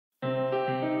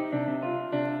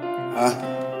Huh?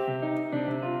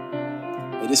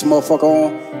 Hey, this motherfucker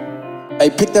on? Hey,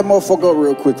 pick that motherfucker up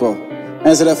real quick, bro.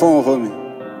 Answer that phone for me.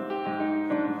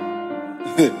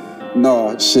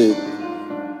 Nah, shit.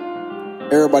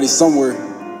 Everybody somewhere.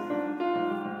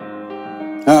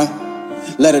 Huh?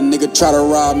 Let a nigga try to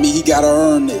rob me, he gotta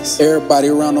earn this. Everybody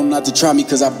around him not to try me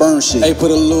cause I burn shit. Hey,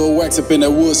 put a little wax up in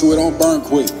that wood so it don't burn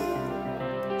quick.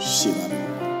 Shit,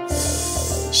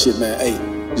 shit, man,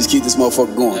 hey, just keep this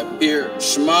motherfucker going. That beer,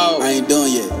 Schmo. I ain't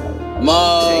done yet.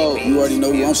 Mo. You already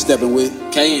know who I'm stepping with.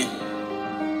 Kayin.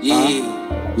 Yeah.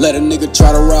 Let a nigga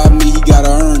try to rob me, he gotta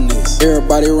earn this.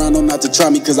 Everybody around him not to try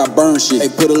me cause I burn shit. Hey,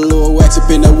 put a little wax up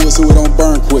in that wood so it don't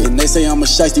burn quick. And they say I'm a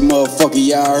shiesty motherfucker,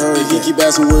 yeah, I heard. If he keep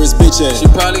asking where his bitch at, she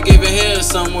probably giving head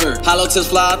somewhere. Hollow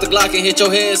tips fly out the Glock and hit your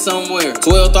head somewhere.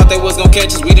 12 thought they was gonna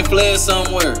catch us, we done fled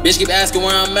somewhere. Bitch keep asking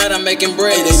where I'm at, I'm making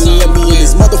bread. Hey, they done let me in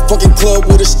this motherfucking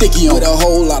club with a sticky on. With a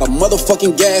whole lot of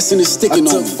motherfucking gas and it's sticking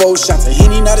on. I took 4 shots of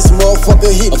Henny, now this motherfucker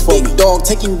hit me. A big dog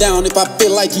take him down if I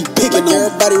feel like he picking on.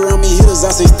 Everybody around me hitters, I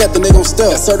say step and they gon'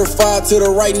 step. Got certified to the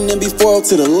right and then before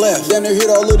to the left. Damn near hit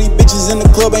all of these bitches in the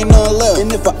club, ain't none left.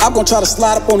 And if I'm gon' try to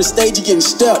slide up on the stage, he getting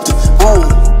stepped.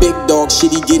 Big dog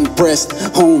shit, he getting pressed.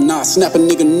 Nah, snap a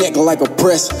nigga neck like a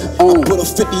press. I put a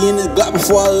 50 in his Glock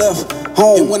before I left.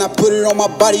 And when I put it on my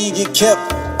body, he get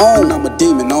kept. I'm a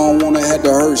demon, I don't wanna have to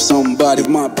hurt somebody. If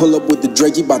mine pull up with the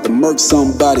Drake, he bout to murk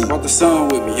somebody. Brought the sun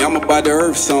with me, I'm about to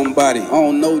hurt somebody. I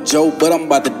don't know Joe, but I'm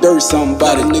about to dirt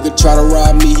somebody. Let a nigga try to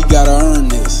rob me, he gotta earn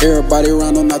this. Everybody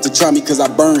around him not to try me cause I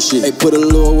burn shit. Hey, put a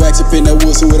little wax up in that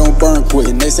wood so it don't burn quick.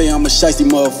 And they say I'm a shiesty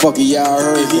motherfucker, yeah, I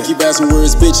heard. If he keep asking where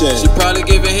his bitch at, she probably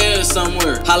giving head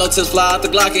somewhere. Hollow tips fly out the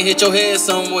Glock and hit your head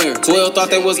somewhere. 12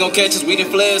 thought they was gonna catch us, we done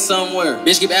fled somewhere.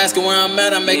 Bitch keep asking where I'm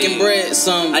at, I'm making bread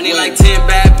somewhere. I need like 10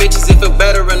 bad bitches, it feel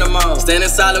better in the mall. Standing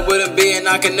solid with a B and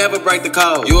I can never break the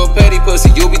code. You a petty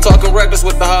pussy, you be talking reckless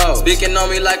with the hoes. Speaking on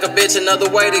me like a bitch, another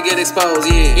way to get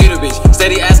exposed, yeah. Eat a bitch,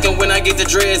 steady asking when I get the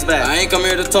dreads back. I ain't come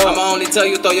here to talk, I'ma only tell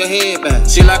you throw your head back.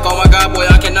 She like, oh my god boy,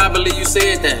 I cannot believe you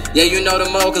said that. Yeah, you know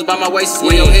the mo, cause by my waist is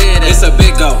where your head at. It's a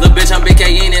big go. Little bitch, I'm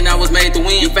BKN and I was made to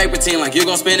win. You fake pretend like you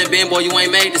gon' spin it, bin, boy, you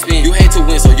ain't made to spin. You hate to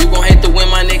win, so you gon' hate to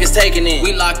win, my niggas taking in.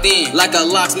 We locked in, like a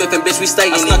locksmith and bitch, we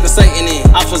staying in. I snuck the Satan in.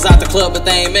 I was out the club, but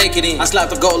they ain't make it in. I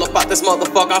slapped the goal up out this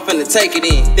motherfucker, I'm finna take it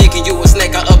in. Thinking you a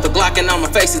snake, I up the Glock and I'ma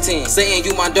face it 10. Saying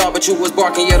you my dog, but you was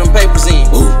barking, yeah, them papers in.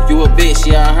 Ooh, you a bitch,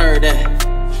 yeah, I heard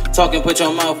that. Talking, put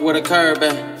your mouth where the curb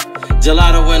at.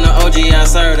 Gelato in the OG, yeah, I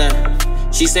serve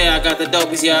that. She say I got the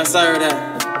dopies, yeah, I serve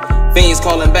that. Fiends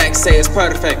calling back, say it's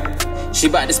perfect. She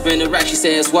bout to spin the rack, she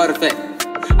say it's what effect.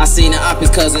 I seen the op his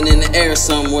cousin in the air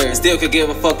somewhere. Still could give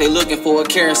a fuck, they looking for a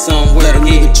carrot somewhere. Let a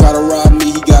nigga try to rob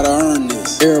me, he gotta earn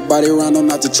this. Everybody around him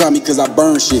not to try me cause I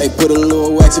burn shit. Hey, put a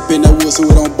little wax up in that wood so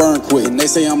it don't burn quick. And they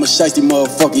say I'm a shiesty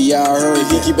motherfucker, yeah, I heard. If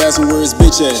he keep asking where his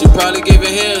bitch at, she probably giving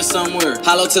head somewhere.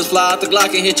 Hollow tips fly out the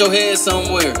Glock and hit your head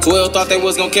somewhere. 12 thought they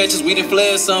was gonna catch us, we done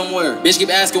fled somewhere. Bitch keep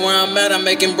asking where I'm at, I'm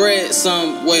making bread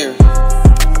somewhere.